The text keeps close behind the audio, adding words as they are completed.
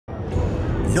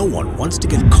No one wants to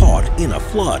get caught in a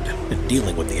flood, and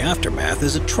dealing with the aftermath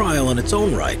is a trial in its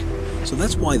own right. So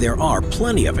that's why there are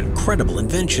plenty of incredible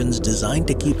inventions designed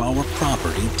to keep our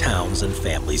property, towns, and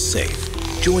families safe.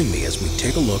 Join me as we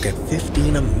take a look at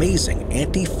 15 amazing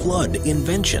anti-flood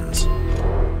inventions.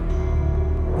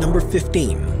 Number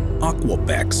 15.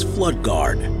 Aquabex Flood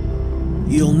Guard.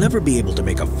 You'll never be able to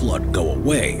make a flood go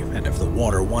away, and if the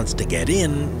water wants to get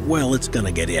in, well, it's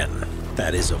gonna get in.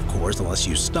 That is, of course, unless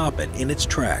you stop it in its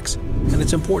tracks. And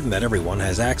it's important that everyone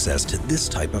has access to this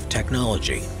type of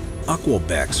technology.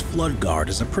 Aquabex Flood Guard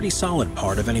is a pretty solid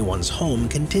part of anyone's home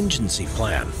contingency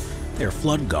plan. Their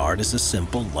Flood Guard is a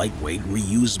simple, lightweight,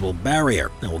 reusable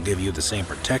barrier that will give you the same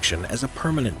protection as a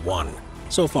permanent one.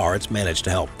 So far, it's managed to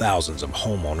help thousands of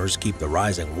homeowners keep the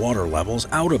rising water levels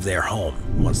out of their home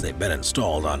once they've been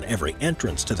installed on every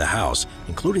entrance to the house,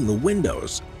 including the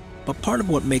windows. But part of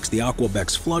what makes the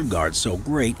Aquabex Flood Guard so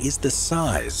great is the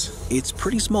size. It's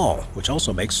pretty small, which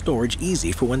also makes storage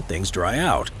easy for when things dry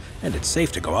out, and it's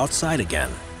safe to go outside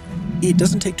again. It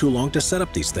doesn't take too long to set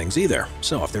up these things either,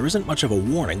 so if there isn't much of a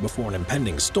warning before an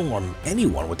impending storm,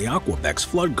 anyone with the Aquabex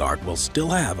Flood Guard will still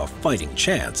have a fighting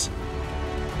chance.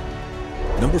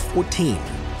 Number 14.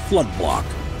 Flood Block.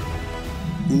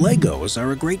 Legos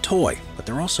are a great toy, but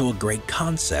they're also a great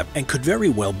concept and could very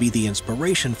well be the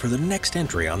inspiration for the next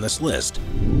entry on this list.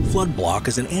 Flood Block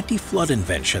is an anti-flood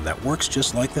invention that works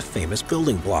just like the famous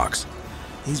building blocks.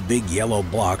 These big yellow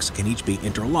blocks can each be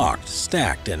interlocked,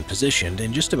 stacked, and positioned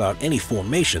in just about any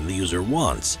formation the user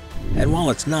wants. And while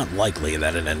it's not likely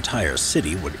that an entire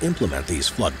city would implement these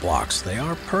flood blocks, they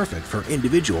are perfect for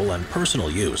individual and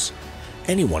personal use.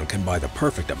 Anyone can buy the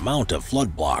perfect amount of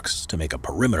flood blocks to make a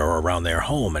perimeter around their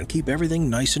home and keep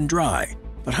everything nice and dry.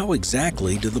 But how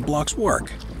exactly do the blocks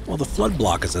work? Well, the flood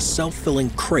block is a self-filling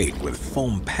crate with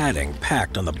foam padding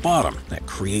packed on the bottom that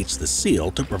creates the seal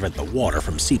to prevent the water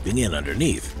from seeping in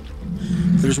underneath.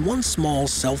 There's one small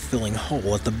self-filling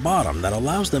hole at the bottom that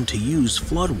allows them to use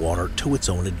flood water to its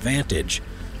own advantage,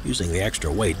 using the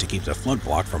extra weight to keep the flood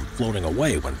block from floating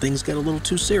away when things get a little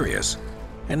too serious.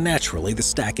 And naturally, the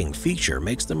stacking feature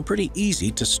makes them pretty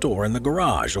easy to store in the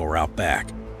garage or out back.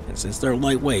 And since they're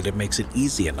lightweight, it makes it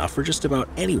easy enough for just about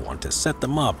anyone to set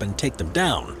them up and take them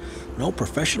down. No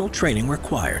professional training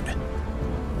required.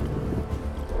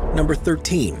 Number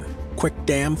 13. Quick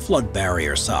Dam Flood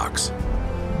Barrier Socks.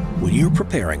 When you're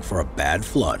preparing for a bad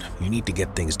flood, you need to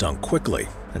get things done quickly.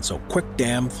 And so Quick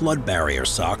Dam Flood Barrier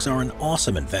Socks are an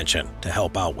awesome invention to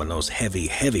help out when those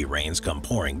heavy rains come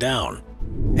pouring down.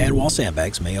 And while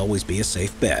sandbags may always be a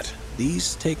safe bet,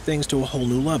 these take things to a whole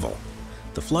new level.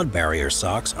 The flood barrier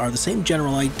socks are the same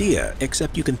general idea,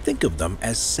 except you can think of them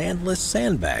as sandless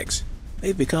sandbags.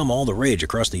 They've become all the rage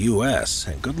across the US,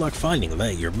 and good luck finding them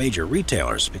at your major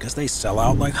retailers because they sell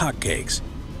out like hotcakes.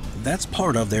 That's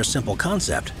part of their simple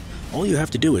concept. All you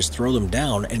have to do is throw them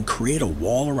down and create a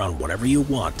wall around whatever you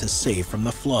want to save from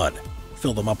the flood.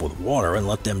 Fill them up with water and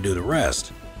let them do the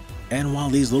rest. And while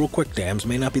these little quick dams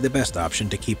may not be the best option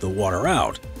to keep the water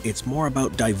out, it's more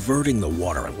about diverting the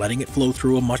water and letting it flow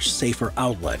through a much safer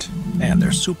outlet. And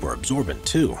they're super absorbent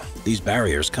too. These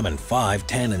barriers come in 5,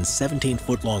 10, and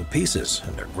 17-foot long pieces,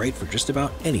 and they're great for just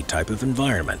about any type of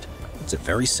environment. It's a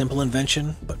very simple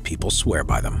invention, but people swear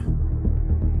by them.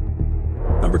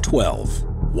 Number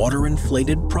 12.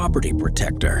 Water-inflated property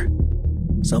protector.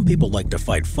 Some people like to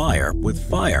fight fire with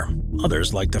fire.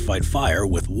 Others like to fight fire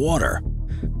with water.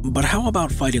 But how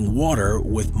about fighting water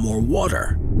with more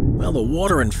water? Well, the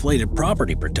Water-Inflated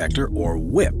Property Protector, or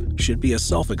WIP, should be a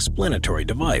self-explanatory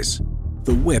device.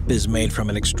 The WIP is made from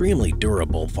an extremely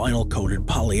durable vinyl-coated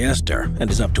polyester and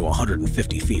is up to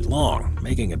 150 feet long,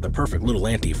 making it the perfect little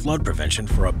anti-flood prevention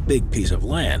for a big piece of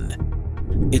land.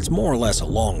 It's more or less a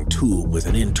long tube with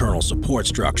an internal support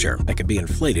structure that can be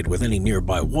inflated with any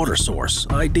nearby water source,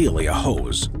 ideally a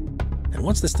hose. And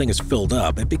once this thing is filled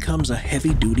up, it becomes a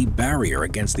heavy-duty barrier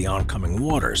against the oncoming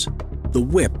waters. The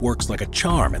WIP works like a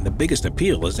charm, and the biggest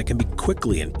appeal is it can be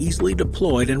quickly and easily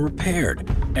deployed and repaired.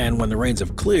 And when the rains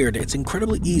have cleared, it's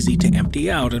incredibly easy to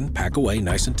empty out and pack away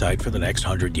nice and tight for the next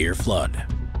 100-year flood.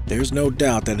 There's no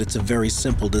doubt that it's a very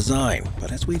simple design,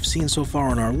 but as we've seen so far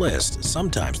on our list,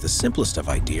 sometimes the simplest of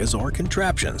ideas or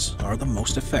contraptions are the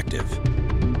most effective.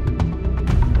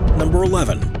 Number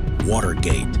 11.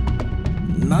 Watergate.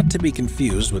 Not to be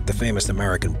confused with the famous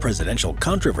American presidential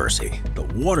controversy, the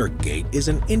Watergate is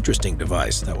an interesting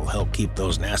device that will help keep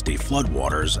those nasty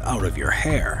floodwaters out of your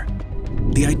hair.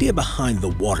 The idea behind the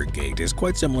Watergate is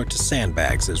quite similar to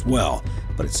sandbags as well,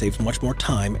 but it saves much more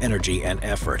time, energy, and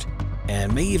effort,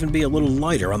 and may even be a little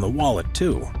lighter on the wallet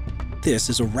too.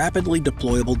 This is a rapidly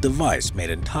deployable device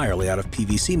made entirely out of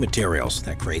PVC materials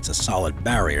that creates a solid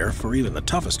barrier for even the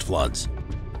toughest floods.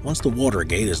 Once the water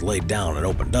gate is laid down and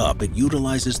opened up, it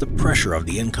utilizes the pressure of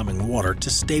the incoming water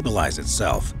to stabilize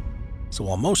itself. So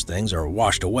while most things are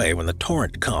washed away when the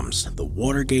torrent comes, the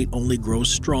water gate only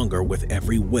grows stronger with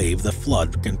every wave the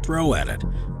flood can throw at it.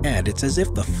 And it's as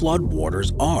if the flood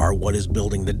waters are what is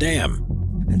building the dam.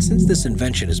 And since this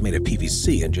invention is made of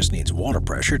PVC and just needs water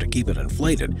pressure to keep it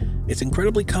inflated, it's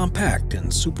incredibly compact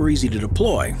and super easy to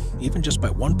deploy, even just by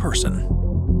one person.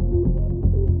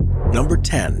 Number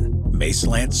 10.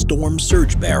 Maeslant Storm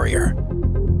Surge Barrier.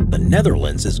 The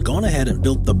Netherlands has gone ahead and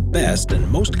built the best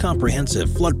and most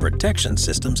comprehensive flood protection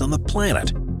systems on the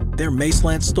planet. Their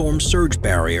Maeslant Storm Surge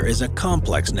Barrier is a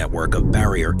complex network of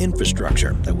barrier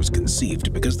infrastructure that was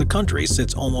conceived because the country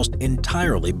sits almost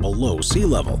entirely below sea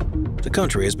level. The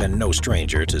country has been no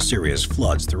stranger to serious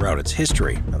floods throughout its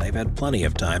history, and they've had plenty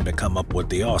of time to come up with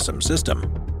the awesome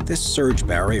system. This surge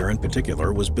barrier in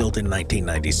particular was built in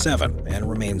 1997 and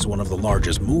remains one of the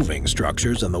largest moving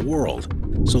structures in the world.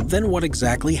 So then what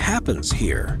exactly happens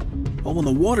here? Well, when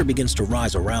the water begins to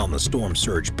rise around the storm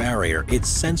surge barrier,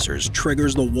 its sensors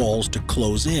triggers the walls to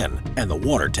close in, and the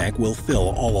water tank will fill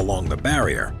all along the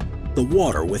barrier. The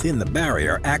water within the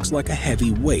barrier acts like a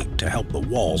heavy weight to help the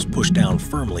walls push down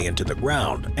firmly into the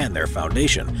ground and their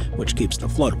foundation, which keeps the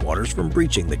floodwaters from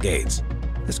breaching the gates.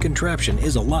 This contraption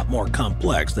is a lot more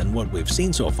complex than what we've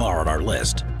seen so far on our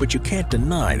list, but you can't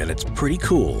deny that it's pretty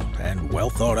cool and well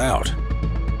thought out.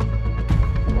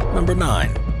 Number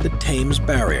 9. The Thames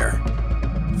Barrier.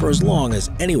 For as long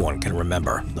as anyone can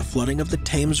remember, the flooding of the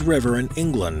Thames River in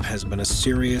England has been a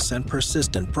serious and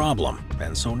persistent problem,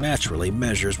 and so naturally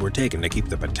measures were taken to keep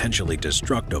the potentially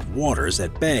destructive waters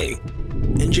at bay.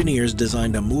 Engineers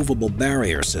designed a movable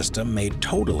barrier system made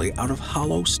totally out of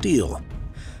hollow steel.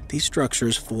 These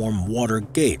structures form water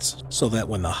gates so that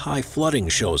when the high flooding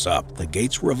shows up, the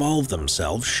gates revolve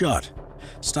themselves shut,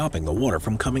 stopping the water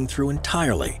from coming through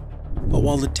entirely. But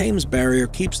while the Thames Barrier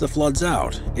keeps the floods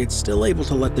out, it's still able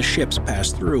to let the ships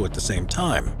pass through at the same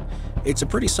time. It's a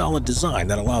pretty solid design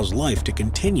that allows life to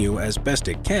continue as best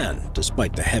it can,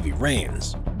 despite the heavy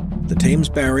rains. The Thames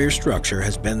Barrier structure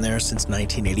has been there since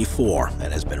 1984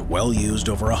 and has been well used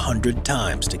over 100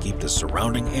 times to keep the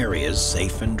surrounding areas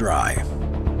safe and dry.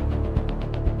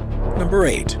 Number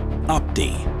 8.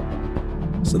 Opti.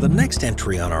 So the next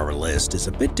entry on our list is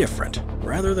a bit different.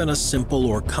 Rather than a simple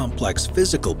or complex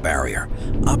physical barrier,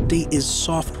 Opti is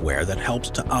software that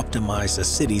helps to optimize a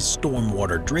city's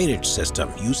stormwater drainage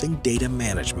system using data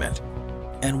management.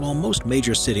 And while most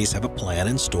major cities have a plan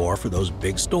in store for those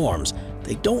big storms,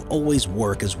 they don't always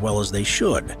work as well as they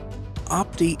should.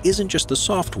 Opti isn't just the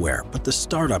software, but the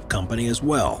startup company as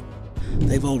well.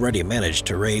 They've already managed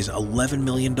to raise $11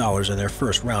 million in their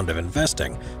first round of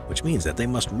investing, which means that they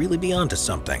must really be onto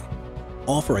something.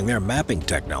 Offering their mapping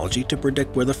technology to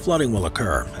predict where the flooding will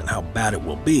occur and how bad it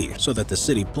will be so that the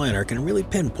city planner can really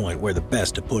pinpoint where the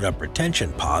best to put up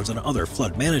retention pods and other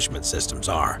flood management systems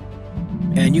are.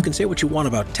 And you can say what you want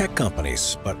about tech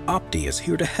companies, but Opti is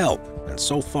here to help, and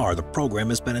so far the program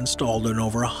has been installed in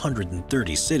over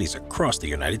 130 cities across the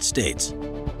United States.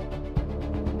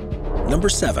 Number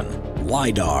 7.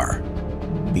 LiDAR.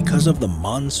 Because of the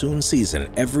monsoon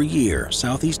season every year,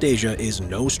 Southeast Asia is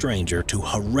no stranger to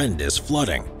horrendous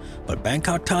flooding. But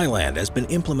Bangkok, Thailand has been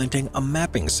implementing a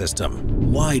mapping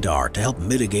system, LiDAR, to help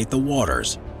mitigate the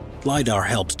waters. LiDAR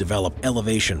helps develop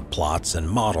elevation plots and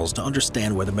models to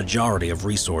understand where the majority of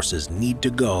resources need to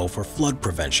go for flood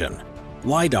prevention.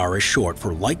 LiDAR is short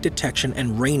for Light Detection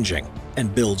and Ranging,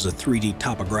 and builds a 3D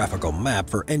topographical map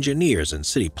for engineers and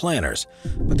city planners.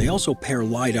 But they also pair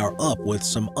LiDAR up with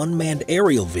some unmanned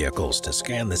aerial vehicles to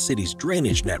scan the city's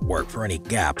drainage network for any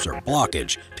gaps or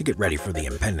blockage to get ready for the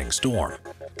impending storm.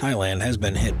 Thailand has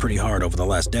been hit pretty hard over the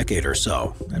last decade or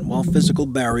so, and while physical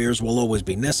barriers will always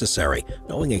be necessary,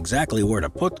 knowing exactly where to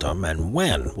put them and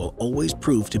when will always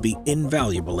prove to be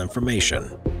invaluable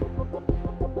information.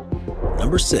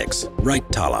 Number 6.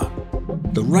 Reichthaler.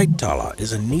 The Reichthaler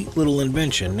is a neat little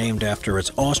invention named after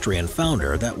its Austrian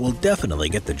founder that will definitely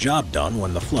get the job done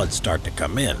when the floods start to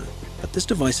come in. But this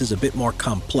device is a bit more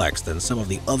complex than some of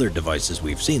the other devices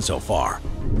we've seen so far.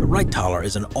 The Reichthaler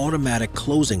is an automatic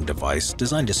closing device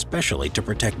designed especially to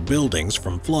protect buildings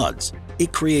from floods.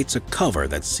 It creates a cover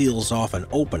that seals off an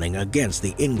opening against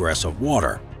the ingress of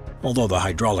water. Although the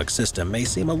hydraulic system may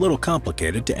seem a little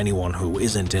complicated to anyone who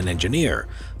isn't an engineer,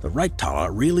 the Reichthaler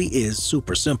really is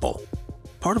super simple.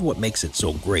 Part of what makes it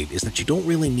so great is that you don't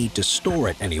really need to store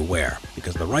it anywhere,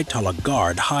 because the Reichthaler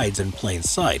guard hides in plain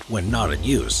sight when not in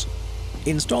use.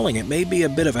 Installing it may be a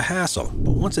bit of a hassle,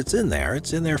 but once it's in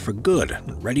there for good,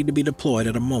 ready to be deployed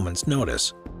at a moment's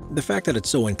notice. The fact that it's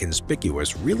so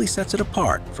inconspicuous really sets it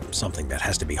apart from something that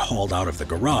has to be hauled out of the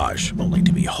garage, only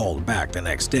to be hauled back the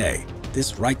next day.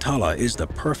 This Raitala is the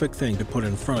perfect thing to put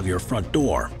in front of your front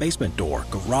door, basement door,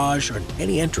 garage, or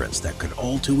any entrance that could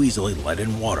all too easily let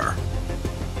in water.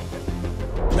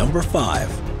 Number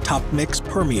 5. Top Mix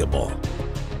Permeable.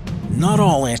 Not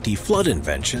all anti-flood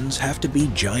inventions have to be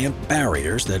giant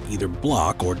barriers that either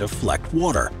block or deflect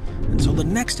water, and so the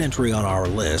next entry on our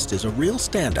list is a real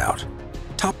standout.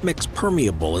 Top Mix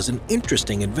Permeable is an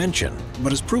interesting invention,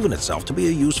 but has proven itself to be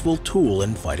a useful tool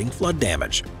in fighting flood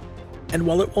damage. And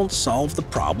while it won't solve the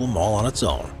problem all on its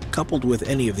own, coupled with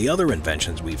any of the other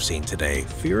inventions we've seen today,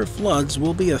 fear of floods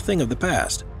will be a thing of the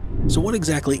past. So what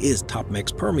exactly is Top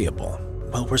Mix Permeable?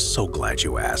 Well, we're so glad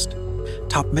you asked.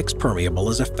 Top Mix Permeable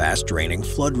is a fast-draining,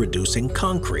 flood-reducing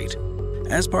concrete.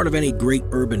 As part of any great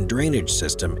urban drainage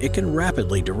system, it can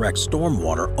rapidly direct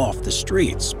stormwater off the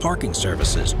streets, parking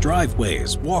services,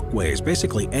 driveways, walkways,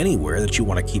 basically anywhere that you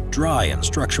want to keep dry and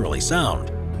structurally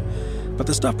sound. But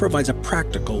the stuff provides a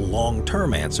practical,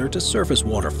 long-term answer to surface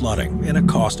water flooding in a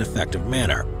cost-effective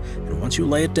manner. And once you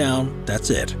lay it down, that's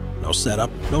it. No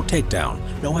setup, no takedown,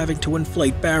 no having to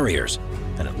inflate barriers.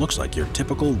 And it looks like your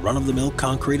typical run-of-the-mill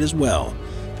concrete as well,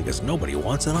 because nobody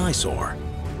wants an eyesore.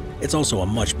 It's also a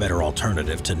much better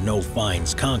alternative to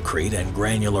no-fines concrete and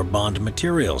granular bond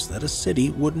materials that a city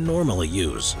would normally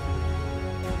use.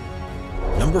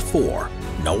 Number 4.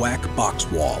 NOAC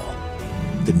Box Wall.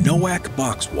 The NOAC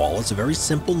Box Wall is a very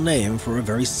simple name for a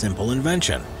very simple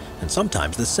invention, and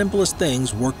sometimes the simplest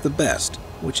things work the best,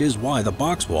 which is why the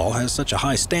box wall has such a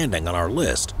high standing on our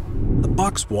list. The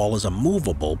box wall is a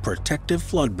movable, protective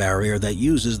flood barrier that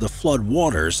uses the flood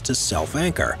waters to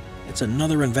self-anchor. It's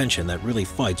another invention that really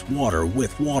fights water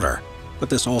with water. But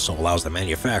this also allows the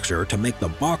manufacturer to make the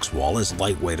box wall as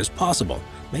lightweight as possible,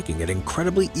 making it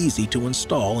incredibly easy to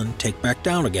install and take back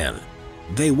down again.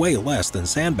 They weigh less than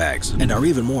sandbags and are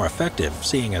even more effective,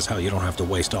 seeing as how you don't have to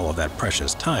waste all of that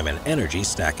precious time and energy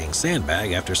stacking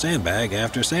sandbag after sandbag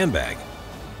after sandbag.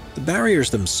 The barriers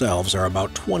themselves are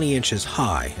about 20 inches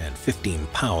high and 15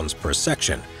 pounds per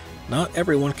section. Not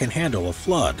everyone can handle a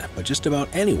flood, but just about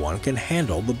anyone can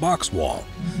handle the box wall.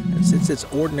 And since it's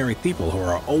ordinary people who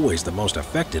are always the most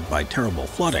affected by terrible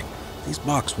flooding, these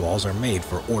box walls are made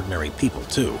for ordinary people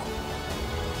too.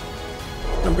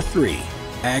 Number 3.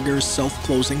 Agger's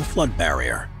Self-Closing Flood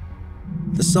Barrier.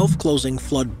 The self-closing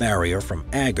flood barrier from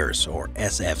Agger's, or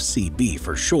SFCB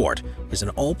for short, is an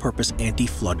all-purpose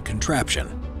anti-flood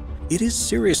contraption. It is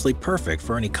seriously perfect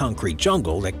for any concrete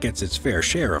jungle that gets its fair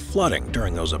share of flooding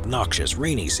during those obnoxious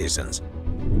rainy seasons.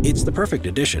 It's the perfect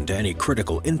addition to any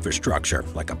critical infrastructure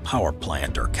like a power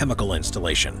plant or chemical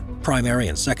installation, primary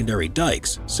and secondary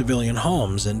dikes, civilian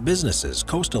homes and businesses,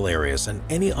 coastal areas, and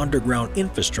any underground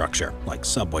infrastructure like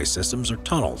subway systems or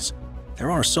tunnels.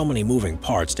 There are so many moving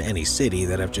parts to any city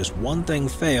that if just one thing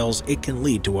fails, it can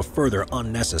lead to a further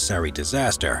unnecessary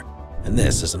disaster. And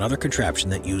this is another contraption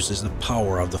that uses the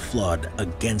power of the flood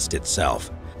against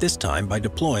itself, this time by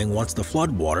deploying once the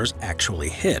flood waters actually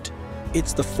hit.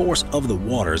 It's the force of the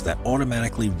waters that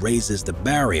automatically raises the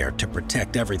barrier to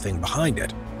protect everything behind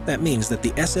it. That means that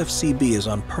the SFCB is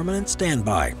on permanent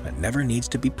standby and never needs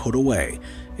to be put away.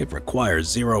 It requires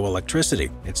zero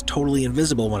electricity, it's totally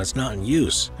invisible when it's not in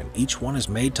use, and each one is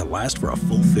made to last for a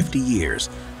full 50 years.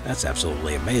 That's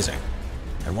absolutely amazing.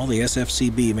 And while the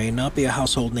SFCB may not be a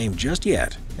household name just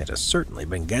yet, it has certainly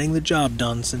been getting the job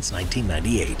done since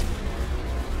 1998.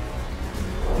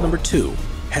 Number 2.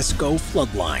 HESCO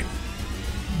Floodline.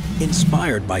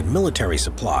 Inspired by military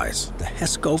supplies, the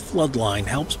HESCO Floodline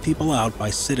helps people out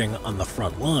by sitting on the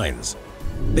front lines.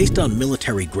 Based on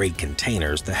military-grade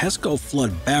containers, the HESCO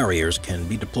flood barriers can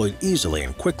be deployed easily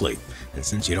and quickly, and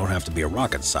since you don't have to be a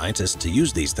rocket scientist to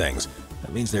use these things,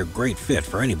 that means they're a great fit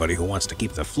for anybody who wants to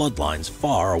keep the flood lines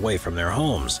far away from their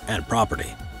homes and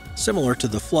property. Similar to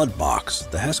the flood box,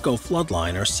 the HESCO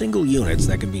Floodline are single units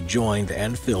that can be joined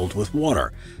and filled with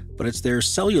water, but it's their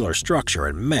cellular structure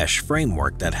and mesh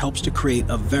framework that helps to create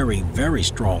a very, very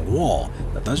strong wall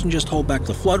that doesn't just hold back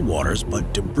the floodwaters,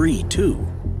 but debris too.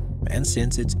 And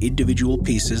since it's individual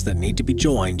pieces that need to be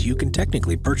joined, you can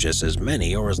technically purchase as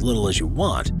many or as little as you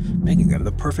want, making them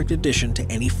the perfect addition to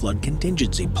any flood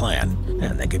contingency plan.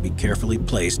 And they can be carefully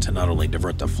placed to not only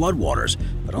divert the floodwaters,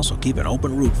 but also keep an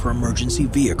open route for emergency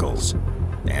vehicles.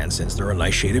 And since they're a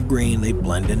nice shade of green, they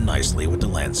blend in nicely with the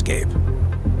landscape.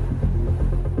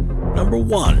 Number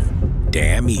 1.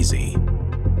 Damn easy.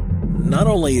 Not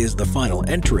only is the final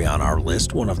entry on our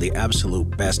list one of the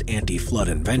absolute best anti-flood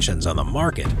inventions on the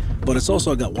market, but it's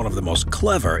also got one of the most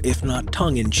clever, if not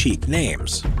tongue-in-cheek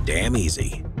names, Damn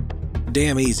Easy.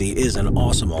 Damn Easy is an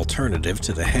awesome alternative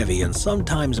to the heavy and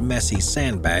sometimes messy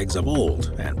sandbags of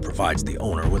old, and provides the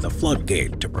owner with a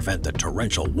floodgate to prevent the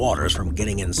torrential waters from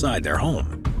getting inside their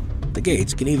home. The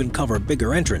gates can even cover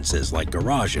bigger entrances like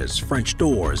garages, French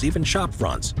doors, even shop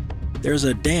fronts. There's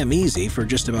a Damn Easy for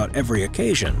just about every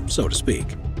occasion, so to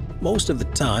speak. Most of the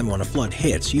time when a flood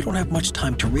hits, you don't have much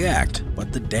time to react,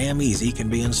 but the Damn Easy can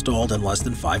be installed in less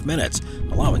than 5 minutes,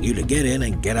 allowing you to get in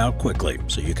and get out quickly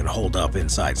so you can hold up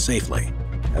inside safely.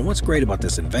 And what's great about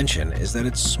this invention is that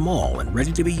it's small and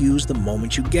ready to be used the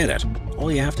moment you get it.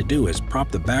 All you have to do is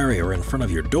prop the barrier in front of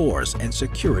your doors and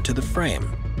secure it to the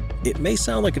frame. It may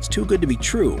sound like it's too good to be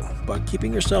true, but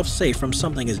keeping yourself safe from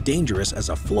something as dangerous as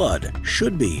a flood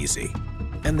should be easy.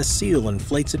 And the seal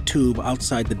inflates a tube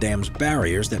outside the dam's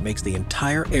barriers that makes the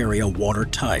entire area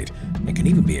watertight and can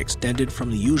even be extended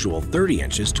from the usual 30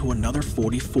 inches to another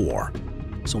 44.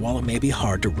 So while it may be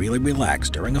hard to really relax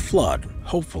during a flood,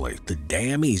 hopefully the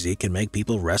Damn Easy can make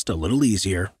people rest a little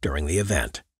easier during the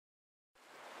event.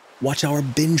 Watch our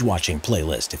binge-watching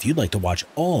playlist if you'd like to watch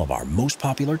all of our most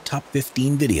popular top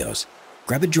 15 videos.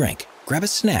 Grab a drink, grab a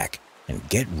snack, and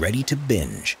get ready to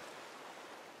binge.